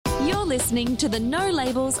You're listening to the No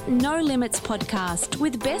Labels, No Limits podcast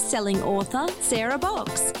with best-selling author Sarah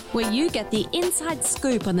Box, where you get the inside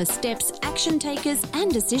scoop on the steps action takers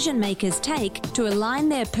and decision makers take to align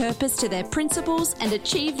their purpose to their principles and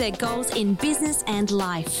achieve their goals in business and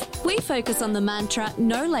life. We focus on the mantra,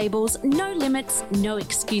 no labels, no limits, no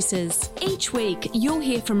excuses. Each week, you'll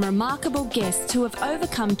hear from remarkable guests who have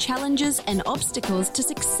overcome challenges and obstacles to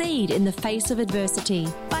succeed in the face of adversity.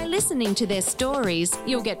 By listening to their stories,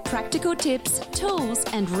 you'll get practical tips, tools,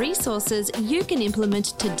 and resources you can implement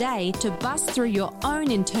today to bust through your own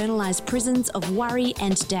internalized prisons of worry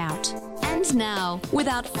and doubt. And now,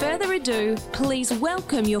 without further ado, please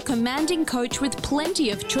welcome your commanding coach with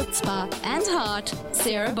plenty of chutzpah and heart,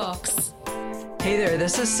 Sarah Box. Hey there,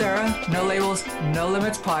 this is Sarah, No Labels, No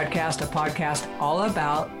Limits podcast, a podcast all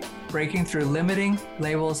about breaking through limiting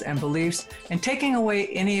labels and beliefs and taking away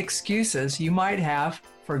any excuses you might have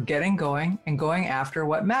for getting going and going after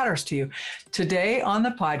what matters to you. Today on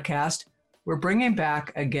the podcast, we're bringing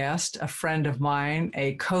back a guest, a friend of mine,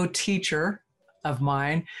 a co-teacher of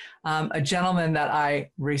mine, a gentleman that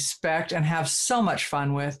I respect and have so much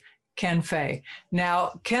fun with, Ken Fay.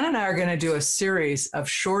 Now, Ken and I are going to do a series of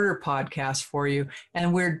shorter podcasts for you,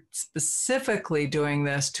 and we're specifically doing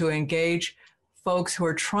this to engage folks who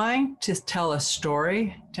are trying to tell a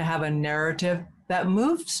story, to have a narrative that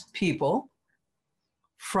moves people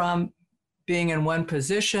from being in one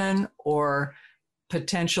position or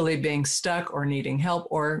potentially being stuck or needing help,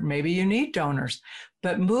 or maybe you need donors,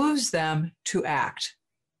 but moves them to act,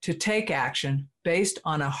 to take action based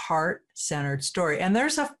on a heart-centered story. And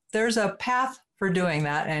there's a path for doing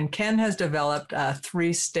that, and Ken has developed a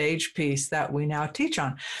 3-stage piece that we now teach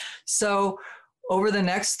on. So over the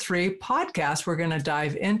next 3 podcasts, we're going to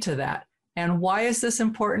dive into that. And why is this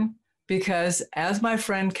important? Because as my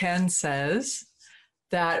friend Ken says,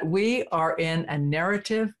 that we are in a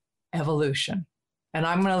narrative evolution. And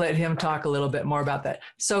I'm going to let him talk a little bit more about that.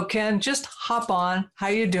 So Ken, just hop on. How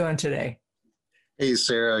you doing today? Hey,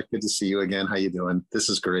 Sarah, good to see you again. How you doing? This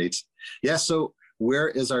is great. Yeah, so where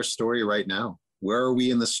is our story right now? Where are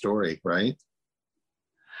we in the story, right?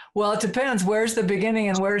 Well, it depends. Where's the beginning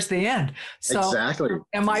and where's the end? So exactly.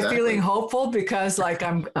 Am I feeling hopeful because like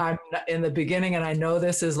I'm in the beginning and I know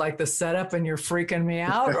this is like the setup and you're freaking me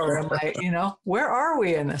out? Or am I, where are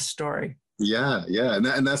we in this story? Yeah.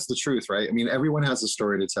 And that's the truth, right? I mean, everyone has a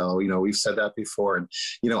story to tell. We've said that before. And,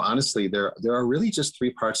 honestly, there are really just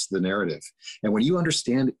 3 parts to the narrative. And when you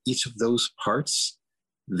understand each of those parts,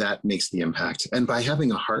 that makes the impact. And by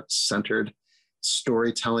having a heart-centered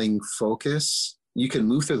storytelling focus, you can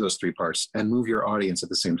move through those 3 parts and move your audience at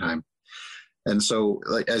the same time. And so,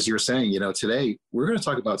 like, as you're saying, today we're going to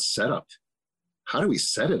talk about setup. How do we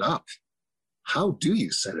set it up? How do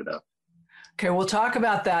you set it up? Okay, we'll talk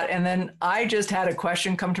about that. And then I just had a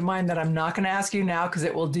question come to mind that I'm not going to ask you now because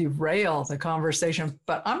it will derail the conversation,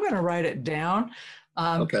 but I'm going to write it down.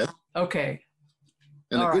 Okay.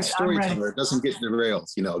 And a good storyteller doesn't get derailed.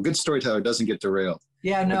 A good storyteller doesn't get derailed.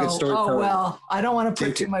 Yeah, no. Oh, well, I don't want to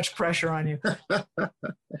put too much pressure on you.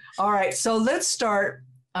 All right. So let's start.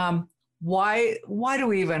 Why do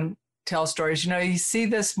we even tell stories? You see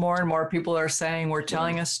this more and more. People are saying we're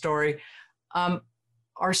telling a story.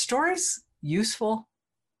 Are stories useful?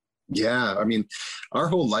 Yeah. I mean, our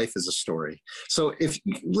whole life is a story. So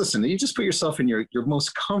you just put yourself in your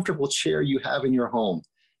most comfortable chair you have in your home.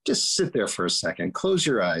 Just sit there for a second. Close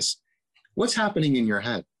your eyes. What's happening in your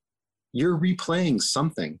head? You're replaying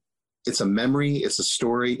something. It's a memory, it's a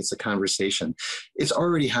story, it's a conversation. It's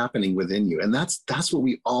already happening within you. And that's what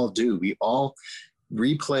we all do. We all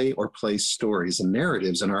replay or play stories and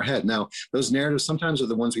narratives in our head. Now, those narratives sometimes are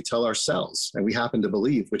the ones we tell ourselves and we happen to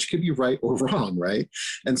believe, which could be right or wrong, right?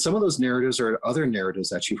 And some of those narratives are other narratives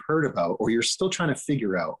that you've heard about or you're still trying to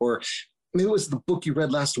figure out, or maybe it was the book you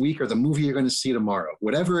read last week or the movie you're going to see tomorrow.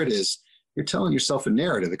 Whatever it is, you're telling yourself a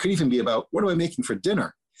narrative. It could even be about, what am I making for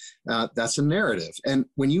dinner? That's a narrative. And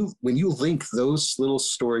when you link those little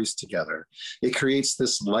stories together, it creates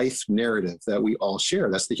this life narrative that we all share.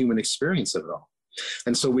 That's the human experience of it all.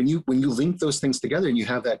 And so when you link those things together and you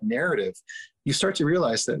have that narrative, you start to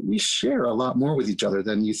realize that we share a lot more with each other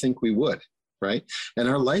than you think we would, right? And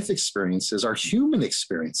our life experiences, our human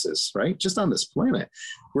experiences, right? Just on this planet,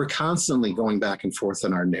 we're constantly going back and forth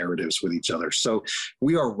in our narratives with each other. So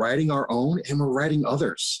we are writing our own and we're writing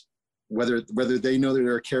others. Whether they know that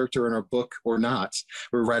they're a character in our book or not,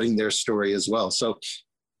 we're writing their story as well. So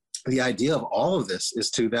the idea of all of this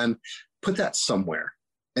is to then put that somewhere.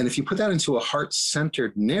 And if you put that into a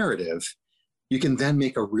heart-centered narrative, you can then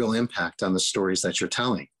make a real impact on the stories that you're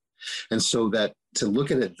telling. And so that to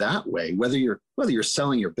look at it that way, whether you're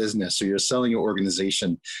selling your business or you're selling your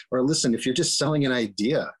organization, or listen, if you're just selling an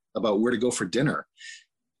idea about where to go for dinner,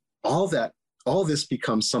 all this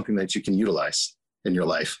becomes something that you can utilize in your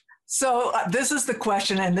life. So this is the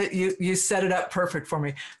question, and that you set it up perfect for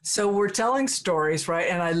me. So we're telling stories, right?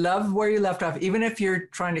 And I love where you left off, even if you're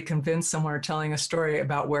trying to convince someone or telling a story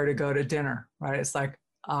about where to go to dinner, right? It's like,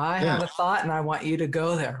 I have a thought and I want you to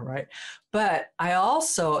go there, right? But I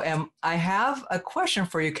have a question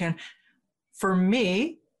for you, Ken. For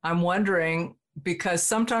me, I'm wondering, because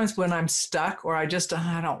sometimes when I'm stuck or I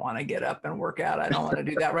don't want to get up and work out, I don't want to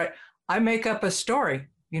do that, right? I make up a story,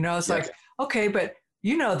 it's like, okay, but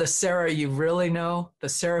the Sarah you really know, the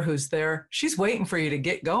Sarah who's there, she's waiting for you to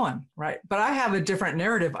get going, right? But I have a different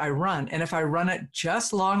narrative I run. And if I run it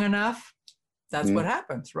just long enough, that's what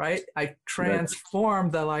happens, right? I transform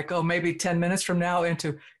the maybe 10 minutes from now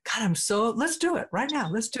into, God, let's do it right now.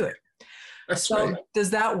 Let's do it. Does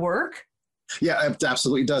that work? Yeah, it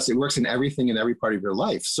absolutely does. It works in everything in every part of your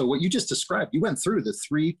life. So what you just described, you went through the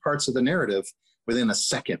 3 parts of the narrative within a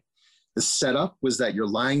second. The setup was that you're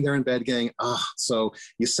lying there in bed going, so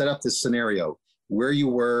you set up this scenario, where you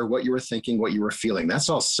were, what you were thinking, what you were feeling. That's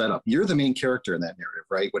all set up. You're the main character in that narrative,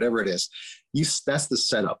 right? Whatever it is, that's the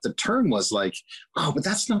setup. The turn was like, but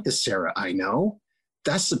that's not the Sarah I know.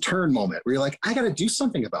 That's the turn moment where you're like, I got to do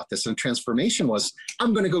something about this. And transformation was,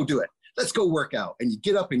 I'm going to go do it. Let's go work out. And you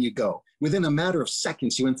get up and you go. Within a matter of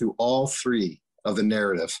seconds, you went through all 3 of the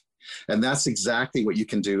narrative. And that's exactly what you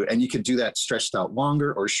can do. And you can do that stretched out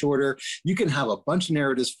longer or shorter. You can have a bunch of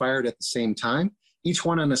narratives fired at the same time, each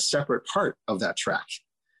one on a separate part of that track.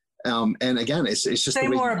 And again, it's just say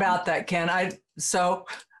more about that, Ken.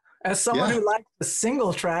 As someone who likes a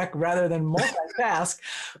single track rather than multitask,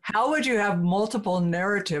 how would you have multiple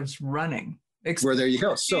narratives running? Well, there you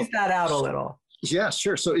go. Tease that out a little. Yeah,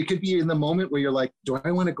 sure. So it could be in the moment where you're like, do I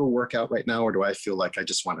want to go work out right now? Or do I feel like I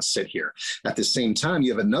just want to sit here? At the same time,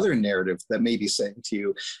 you have another narrative that may be saying to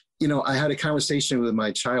you, I had a conversation with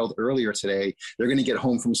my child earlier today. They're going to get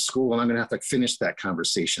home from school and I'm going to have to finish that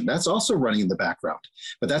conversation. That's also running in the background,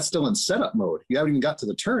 but that's still in setup mode. You haven't even got to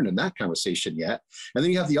the turn in that conversation yet. And then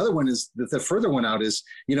you have the other one is the further one out is,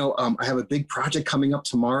 I have a big project coming up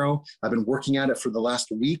tomorrow. I've been working at it for the last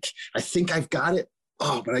week. I think I've got it.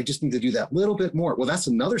 But I just need to do that little bit more. Well, that's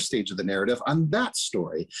another stage of the narrative on that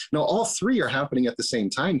story. Now, all 3 are happening at the same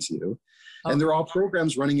time to you, and they're all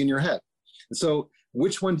programs running in your head. And so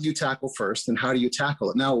which one do you tackle first, and how do you tackle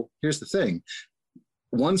it? Now, here's the thing.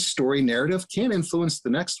 One story narrative can influence the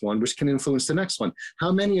next one, which can influence the next one.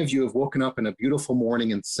 How many of you have woken up in a beautiful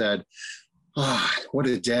morning and said, what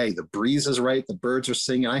a day. The breeze is right. The birds are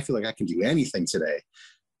singing. I feel like I can do anything today.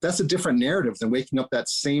 That's a different narrative than waking up that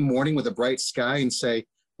same morning with a bright sky and say,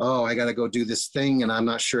 I got to go do this thing and I'm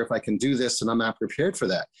not sure if I can do this and I'm not prepared for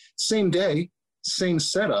that. Same day, same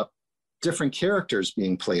setup, different characters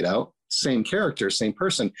being played out, same character, same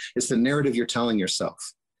person. It's the narrative you're telling yourself,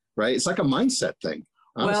 right? It's like a mindset thing.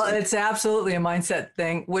 Honestly. Well, it's absolutely a mindset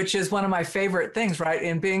thing, which is one of my favorite things, right?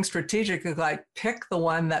 In being strategic, is like pick the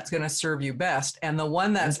one that's going to serve you best. And the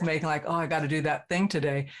one that's making like, I got to do that thing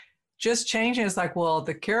today. Just changing is like, well,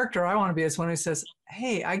 the character I want to be is one who says,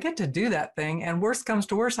 hey, I get to do that thing. And worst comes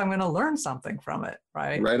to worst, I'm going to learn something from it,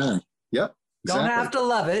 right? Right on. Yep. Exactly. Don't have to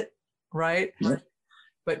love it, right?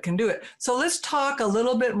 But can do it. So let's talk a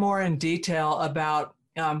little bit more in detail about,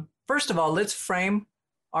 first of all, let's frame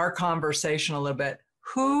our conversation a little bit.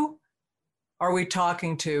 Who are we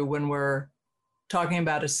talking to when we're talking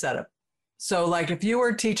about a setup? So like if you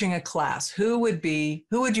were teaching a class, who would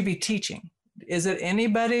you be teaching? Is it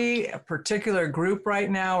anybody, a particular group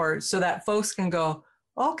right now, or so that folks can go,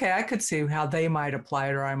 okay, I could see how they might apply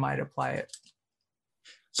it or I might apply it?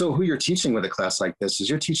 So who you're teaching with a class like this is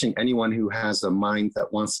you're teaching anyone who has a mind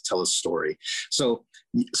that wants to tell a story. So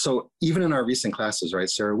even in our recent classes, right,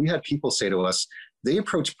 Sarah, we had people say to us, they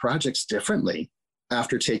approach projects differently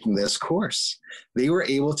after taking this course. They were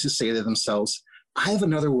able to say to themselves, I have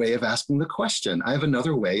another way of asking the question. I have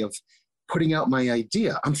another way of putting out my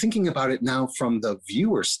idea. I'm thinking about it now from the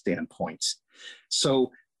viewer standpoint. So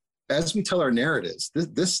as we tell our narratives,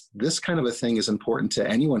 this kind of a thing is important to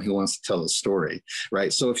anyone who wants to tell a story,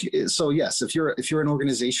 right? So if you're an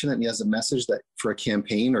organization that has a message that for a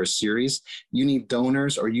campaign or a series, you need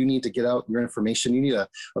donors or you need to get out your information, you need a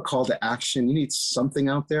call to action, you need something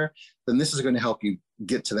out there, then this is going to help you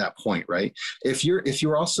get to that point, right? If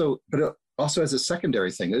you're also, but also as a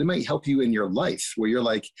secondary thing, it might help you in your life where you're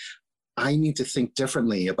like, I need to think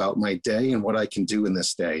differently about my day and what I can do in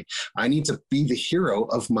this day. I need to be the hero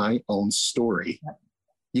of my own story.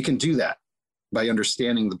 You can do that by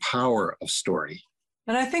understanding the power of story.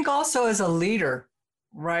 And I think also as a leader,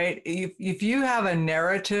 right? If you have a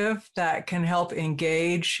narrative that can help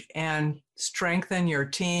engage and strengthen your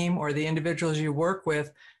team or the individuals you work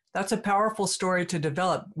with, that's a powerful story to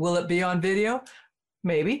develop. Will it be on video?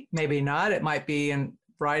 Maybe, maybe not. It might be in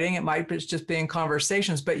writing. It might just be in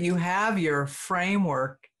conversations, but you have your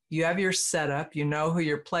framework, you have your setup, you know who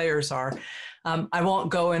your players are. I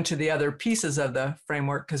won't go into the other pieces of the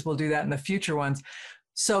framework because we'll do that in the future ones.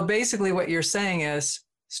 So basically what you're saying is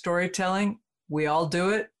storytelling, we all do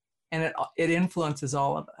it, and it influences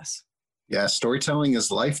all of us. Yeah, storytelling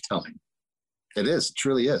is life-telling. It is, it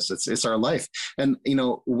truly is. It's our life. And you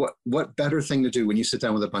know, what better thing to do when you sit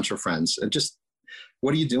down with a bunch of friends and just,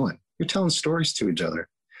 what are you doing? You're telling stories to each other.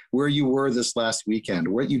 Where you were this last weekend,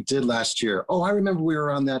 what you did last year. Oh, I remember we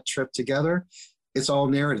were on that trip together. It's all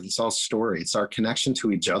narrative. It's all story. It's our connection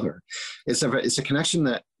to each other. It's a connection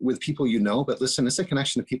that with people you know, but listen, it's a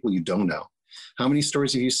connection to people you don't know. How many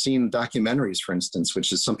stories have you seen? Documentaries, for instance,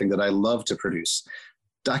 which is something that I love to produce.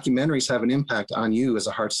 Documentaries have an impact on you as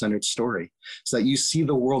a heart-centered story, so that you see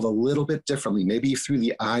the world a little bit differently, maybe through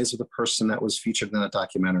the eyes of the person that was featured in that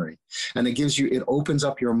documentary. And it opens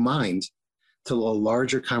up your mind to a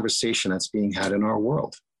larger conversation that's being had in our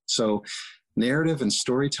world. So narrative and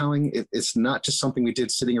storytelling, it's not just something we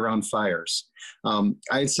did sitting around fires. I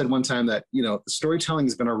had said one time that, you know, storytelling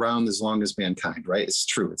has been around as long as mankind, right? It's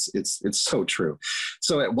true. It's so true.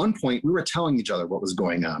 So at one point we were telling each other what was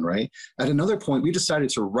going on, right? At another point, we decided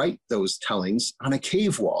to write those tellings on a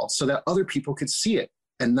cave wall so that other people could see it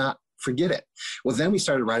and not forget it. Well, then we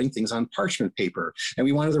started writing things on parchment paper, and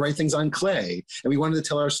we wanted to write things on clay, and we wanted to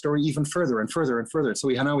tell our story even further and further and further. So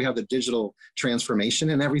now we have the digital transformation,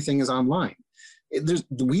 and everything is online.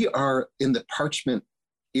 We are in the parchment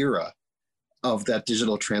era of that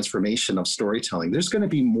digital transformation of storytelling. There's going to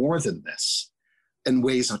be more than this and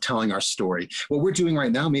ways of telling our story. What we're doing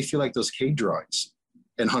right now may feel like those cave drawings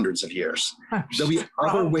in hundreds of years. There'll be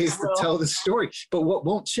other ways to tell the story, but what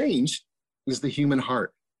won't change is the human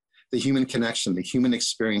heart, the human connection, the human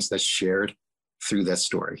experience that's shared through that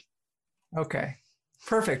story. Okay,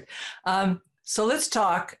 perfect. So let's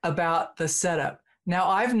talk about the setup. Now,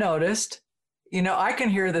 I've noticed, you know, I can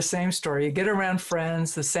hear the same story. You get around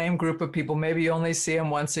friends, the same group of people, maybe you only see them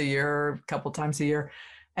once a year, or a couple times a year,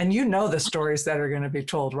 and you know the stories that are going to be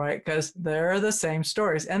told, right? Because they're the same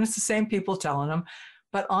stories, and it's the same people telling them.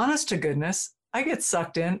 But honest to goodness, I get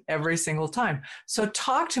sucked in every single time. So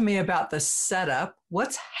talk to me about the setup.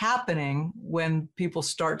 What's happening when people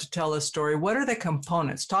start to tell a story? What are the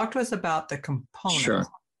components? Talk to us about the components. Sure.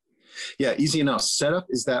 Yeah, easy enough. Setup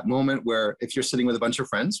is that moment where if you're sitting with a bunch of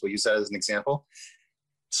friends, we'll use that as an example,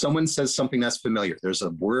 someone says something that's familiar. There's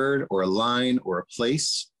a word or a line or a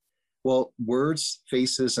place. Well, words,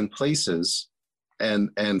 faces, and places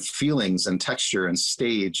and feelings and texture and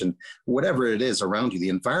stage and whatever it is around you, the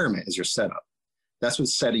environment is your setup. That's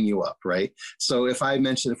what's setting you up, right? So if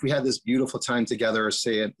we had this beautiful time together,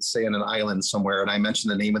 say in an island somewhere, and I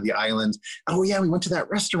mentioned the name of the island, oh yeah, we went to that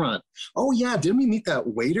restaurant. Oh yeah, didn't we meet that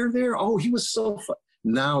waiter there? Oh, he was so fun.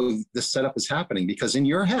 Now the setup is happening because in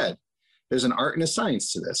your head, there's an art and a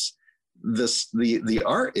science to this. The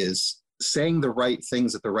art is saying the right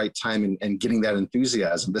things at the right time and getting that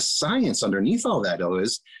enthusiasm. The science underneath all that, though,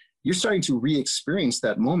 is you're starting to re-experience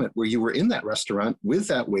that moment where you were in that restaurant with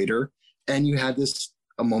that waiter and you had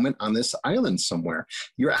a moment on this island somewhere.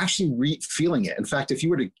 You're actually feeling it. In fact, if you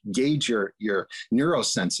were to gauge your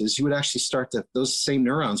neurosenses, you would actually those same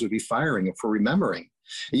neurons would be firing for remembering.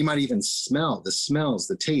 And you might even smell the smells,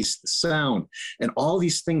 the taste, the sound, and all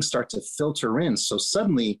these things start to filter in. So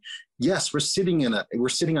suddenly, yes, we're sitting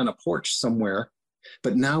on a porch somewhere,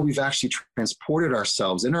 but now we've actually transported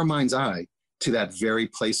ourselves in our mind's eye to that very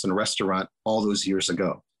place and restaurant all those years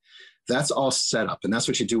ago. That's all set up. And that's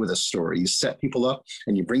what you do with a story. You set people up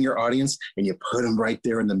and you bring your audience and you put them right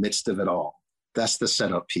there in the midst of it all. That's the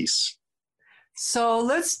setup piece. So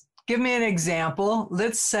give me an example.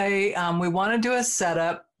 Let's say we want to do a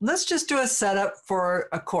setup. Let's just do a setup for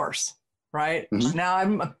a course, right? Mm-hmm.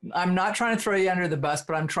 Now, I'm not trying to throw you under the bus,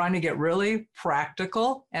 but I'm trying to get really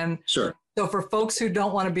practical. And sure. So for folks who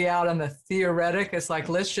don't want to be out on the theoretic, it's like,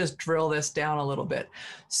 let's just drill this down a little bit.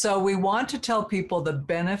 So we want to tell people the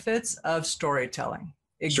benefits of storytelling,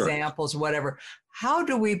 examples, sure. Whatever. How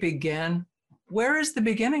do we begin? Where is the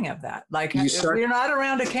beginning of that? Like, if we're not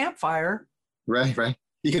around a campfire. Right.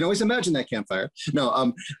 You can always imagine that campfire.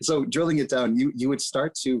 No, so drilling it down, you would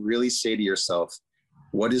start to really say to yourself,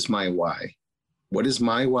 what is my why? What is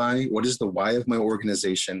my why? What is the why of my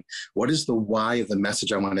organization? What is the why of the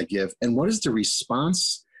message I want to give? And what is the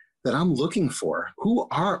response that I'm looking for? Who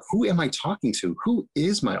am I talking to? Who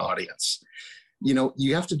is my audience?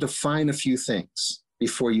 you have to define a few things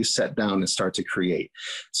before you set down and start to create.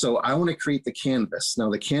 So I want to create the canvas. Now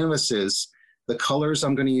the canvas is the colors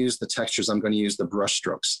I'm going to use, the textures I'm going to use, the brush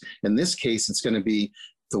strokes. In this case, it's going to be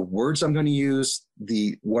the words I'm going to use,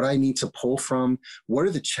 what I need to pull from, what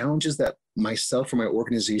are the challenges that myself or my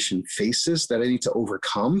organization faces that I need to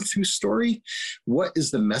overcome through story? What is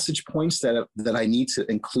the message points that I need to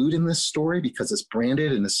include in this story because it's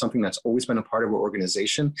branded and it's something that's always been a part of our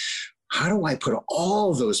organization? How do I put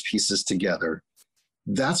all those pieces together?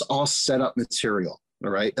 That's all set up material. All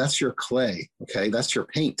right. That's your clay. Okay. That's your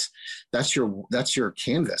paint. That's your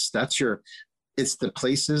canvas. It's the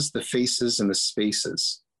places, the faces, and the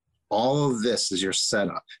spaces. All of this is your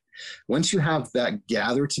setup. Once you have that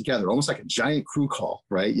gathered together, almost like a giant crew call,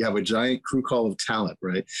 right? You have a giant crew call of talent,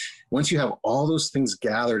 right? Once you have all those things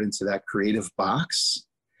gathered into that creative box,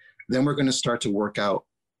 then we're going to start to work out,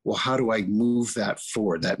 well, how do I move that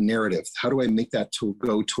forward, that narrative? How do I make that to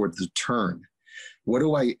go toward the turn? What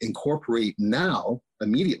do I incorporate now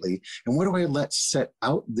immediately? And what do I let set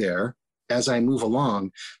out there as I move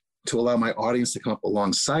along to allow my audience to come up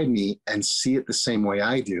alongside me and see it the same way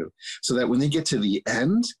I do, so that when they get to the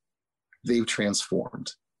end, they've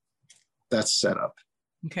transformed. That's setup.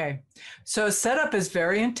 Okay. So setup is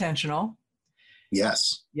very intentional.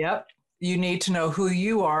 Yes. Yep. You need to know who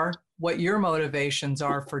you are, what your motivations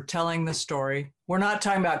are for telling the story. We're not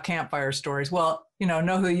talking about campfire stories. Well,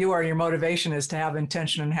 know who you are. Your motivation is to have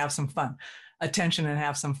attention and have some fun.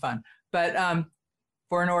 But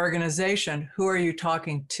for an organization, who are you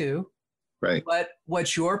talking to? Right.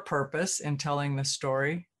 What's your purpose in telling the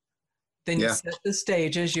story? Then you set the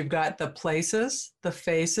stages. You've got the places, the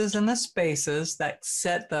faces, and the spaces that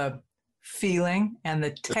set the feeling and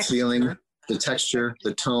the texture. The feeling, the texture,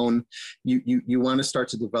 the tone. You want to start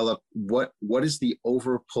to develop what is the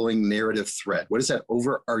overpulling narrative thread? What is that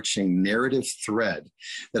overarching narrative thread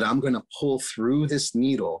that I'm going to pull through this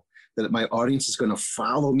needle, that my audience is going to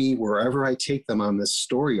follow me wherever I take them on this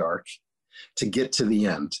story arc to get to the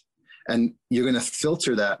end. And you're going to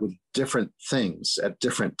filter that with different things at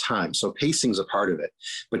different times. So pacing is a part of it,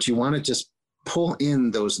 but you want to just pull in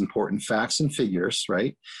those important facts and figures,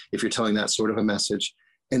 right? If you're telling that sort of a message,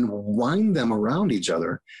 and wind them around each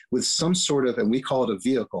other with some sort of, and we call it a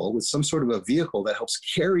vehicle, with some sort of a vehicle that helps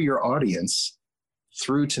carry your audience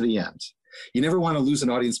through to the end. You never want to lose an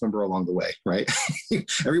audience member along the way, right?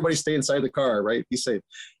 Everybody stay inside the car, right? Be safe.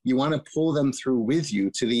 You want to pull them through with you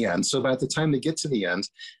to the end. So by the time they get to the end,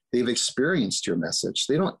 they've experienced your message.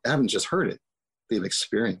 They haven't just heard it, they've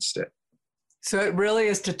experienced it. So it really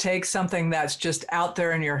is to take something that's just out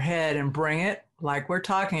there in your head and bring it, like we're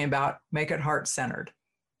talking about, make it heart-centered.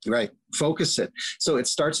 Right. Focus it. So it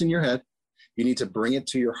starts in your head. You need to bring it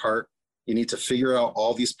to your heart. You need to figure out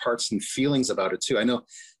all these parts and feelings about it too. I know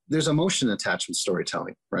there's emotion attached with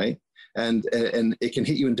storytelling, right? And it can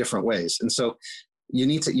hit you in different ways. And so you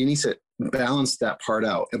need to balance that part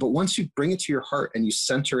out. But once you bring it to your heart and you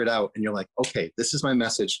center it out and you're like, okay, this is my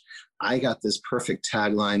message. I got this perfect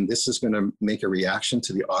tagline. This is going to make a reaction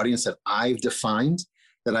to the audience that I've defined,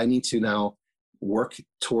 that I need to now work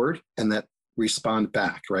toward and that respond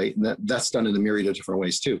back, right? And that's done in a myriad of different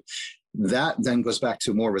ways too. That then goes back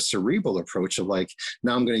to more of a cerebral approach of like,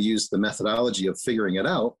 now I'm going to use the methodology of figuring it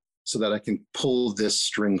out so that I can pull this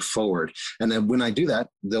string forward. And then when I do that,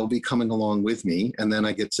 they'll be coming along with me. And then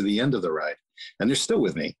I get to the end of the ride and they're still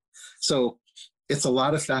with me. So it's a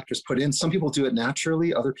lot of factors put in. Some people do it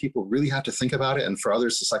naturally. Other people really have to think about it. And for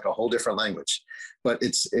others, it's like a whole different language, but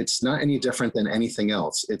it's not any different than anything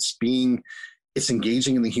else. It's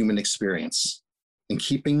engaging in the human experience and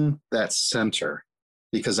keeping that center,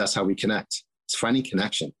 because that's how we connect. It's finding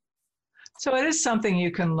connection. So it is something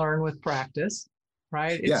you can learn with practice,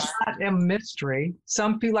 right? It's not a mystery.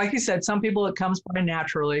 Some people, like you said, some people it comes by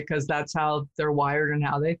naturally because that's how they're wired and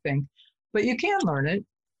how they think, but you can learn it.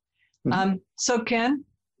 Mm-hmm. So Ken,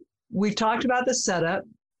 we talked about the setup.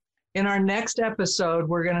 In our next episode,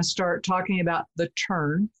 we're going to start talking about the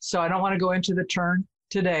turn. So I don't want to go into the turn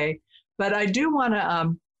today, but I do want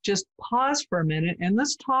to just pause for a minute and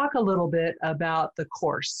let's talk a little bit about the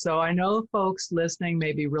course. So I know folks listening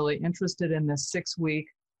may be really interested in this 6-week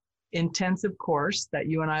intensive course that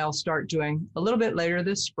you and I will start doing a little bit later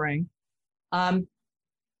this spring.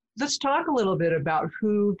 Let's talk a little bit about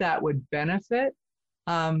who that would benefit,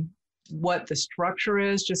 what the structure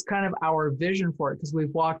is, just kind of our vision for it, because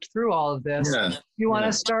we've walked through all of this. Yeah. You want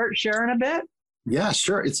to start sharing a bit? Yeah,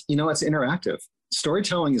 sure. It's interactive.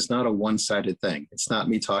 Storytelling is not a one-sided thing. It's not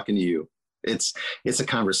me talking to you. It's a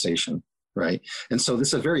conversation, right? And so this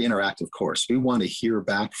is a very interactive course. We want to hear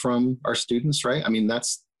back from our students, right? I mean,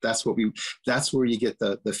 that's That's where you get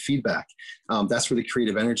the feedback. That's where the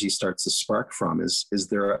creative energy starts to spark from, is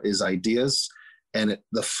there is ideas, and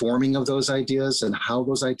the forming of those ideas and how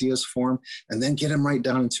those ideas form, and then get them right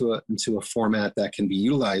down into a format that can be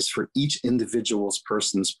utilized for each individual's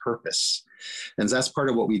person's purpose. And that's part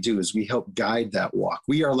of what we do, is we help guide that walk.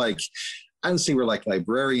 We are like, I would say we're like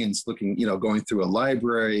librarians looking, going through a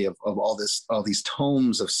library of all these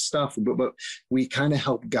tomes of stuff, but we kind of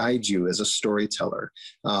help guide you as a storyteller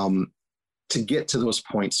to get to those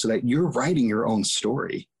points so that you're writing your own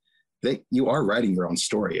story, that you are writing your own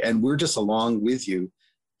story. And we're just along with you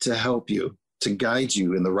to help you, to guide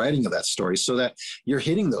you in the writing of that story, so that you're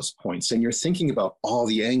hitting those points and you're thinking about all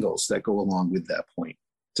the angles that go along with that point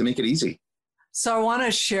to make it easy. So I want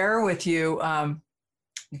to share with you,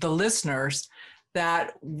 the listeners,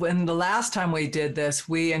 that when the last time we did this,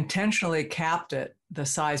 we intentionally capped it, the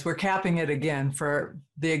size. We're capping it again for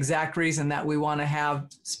the exact reason that we want to have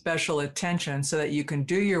special attention so that you can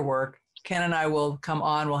do your work. Ken and I will come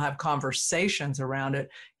on, we'll have conversations around it,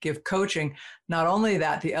 give coaching. Not only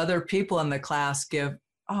that, the other people in the class give,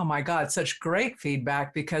 oh my God, such great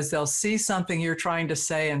feedback, because they'll see something you're trying to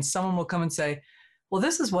say and someone will come and say, well,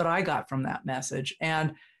 this is what I got from that message.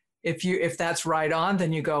 And if that's right on,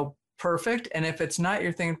 then you go, perfect. And if it's not,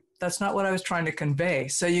 you're thinking, that's not what I was trying to convey.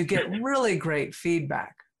 So you get really great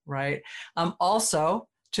feedback, right? Also,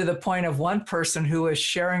 to the point of one person who was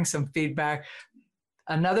sharing some feedback,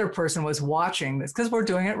 another person was watching this, because we're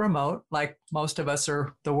doing it remote, like most of us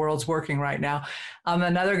are, the world's working right now.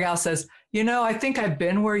 Another gal says, I think I've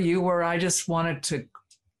been where you were. I just wanted to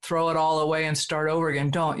throw it all away and start over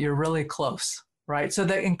again. Don't, you're really close. Right. So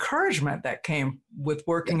the encouragement that came with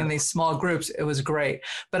working in these small groups, it was great.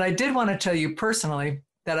 But I did want to tell you personally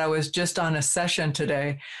that I was just on a session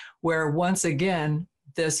today where, once again,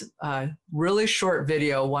 this really short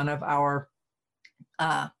video one of our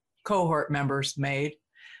cohort members made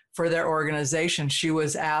for their organization. She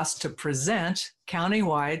was asked to present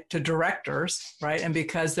countywide to directors, right? And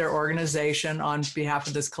because their organization on behalf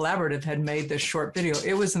of this collaborative had made this short video,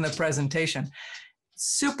 it was in the presentation.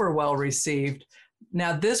 Super well received.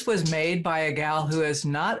 Now, this was made by a gal who is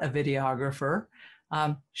not a videographer.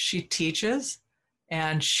 She teaches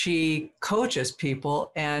and she coaches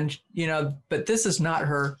people, and, but this is not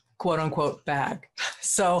her quote unquote bag.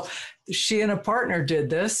 So she and a partner did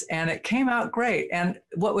this and it came out great. And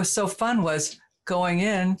what was so fun was going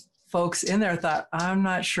in, folks in there thought, I'm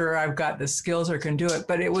not sure I've got the skills or can do it,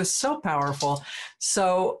 but it was so powerful.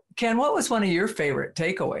 So Ken, what was one of your favorite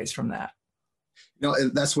takeaways from that?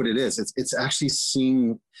 That's what it is. It's actually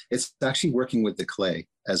working with the clay,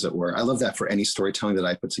 as it were. I love that for any storytelling that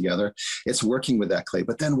I put together. It's working with that clay,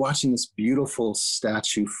 but then watching this beautiful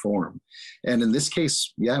statue form. And in this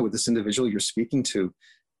case, with this individual you're speaking to,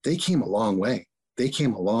 they came a long way.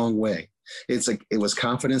 It's like, it was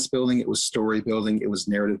confidence building, it was story building, it was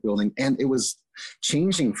narrative building, and it was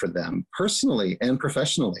changing for them personally and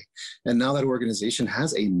professionally. And now that organization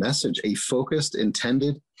has a message, a focused,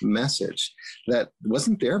 intended message that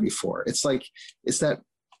wasn't there before. It's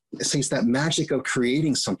that magic of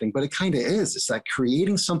creating something, but it kind of is. It's like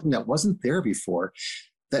creating something that wasn't there before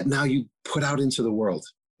that now you put out into the world.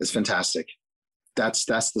 It's fantastic. That's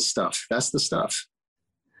the stuff. That's the stuff.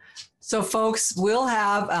 So folks, we'll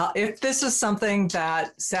have, if this is something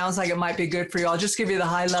that sounds like it might be good for you, I'll just give you the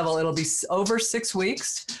high level. It'll be over 6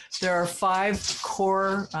 weeks. There are 5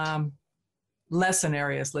 core lesson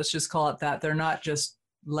areas. Let's just call it that. They're not just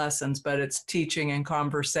lessons, but it's teaching and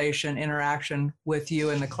conversation, interaction with you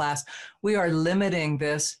in the class. We are limiting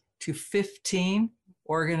this to 15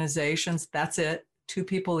 organizations. That's it, 2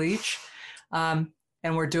 people each.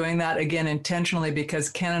 And we're doing that, again, intentionally, because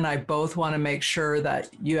Ken and I both want to make sure that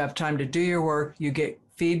you have time to do your work, you get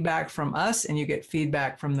feedback from us, and you get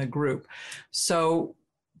feedback from the group. So,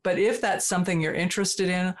 but if that's something you're interested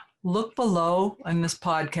in, look below in this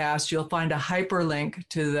podcast. You'll find a hyperlink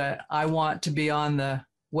to the I want to be on the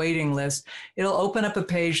waiting list. It'll open up a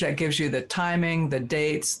page that gives you the timing, the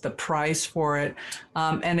dates, the price for it.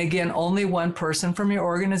 And again, only one person from your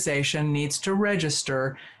organization needs to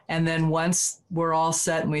register. And then once we're all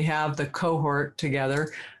set and we have the cohort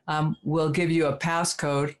together, we'll give you a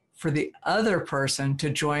passcode for the other person to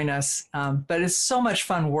join us. But it's so much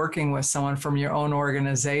fun working with someone from your own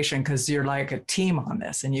organization, because you're like a team on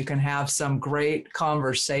this and you can have some great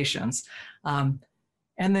conversations. And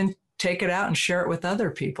then take it out and share it with other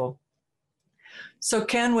people. So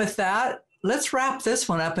Ken, with that, let's wrap this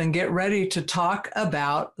one up and get ready to talk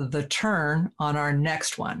about the turn on our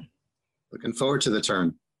next one. Looking forward to the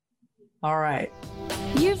turn. All right.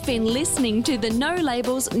 You've been listening to the No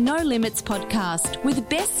Labels, No Limits podcast with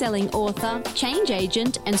best-selling author, change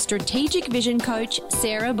agent, and strategic vision coach,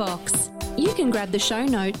 Sarah Box. You can grab the show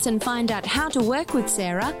notes and find out how to work with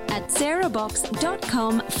Sarah at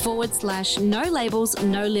sarahbox.com/No Labels,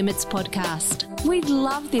 No Limits podcast. We'd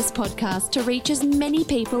love this podcast to reach as many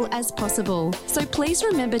people as possible. So please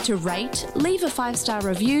remember to rate, leave a 5-star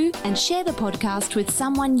review, and share the podcast with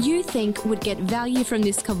someone you think would get value from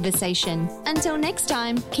this conversation. Until next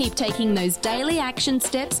time, keep taking those daily action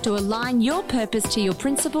steps to align your purpose to your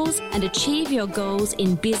principles and achieve your goals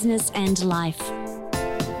in business and life.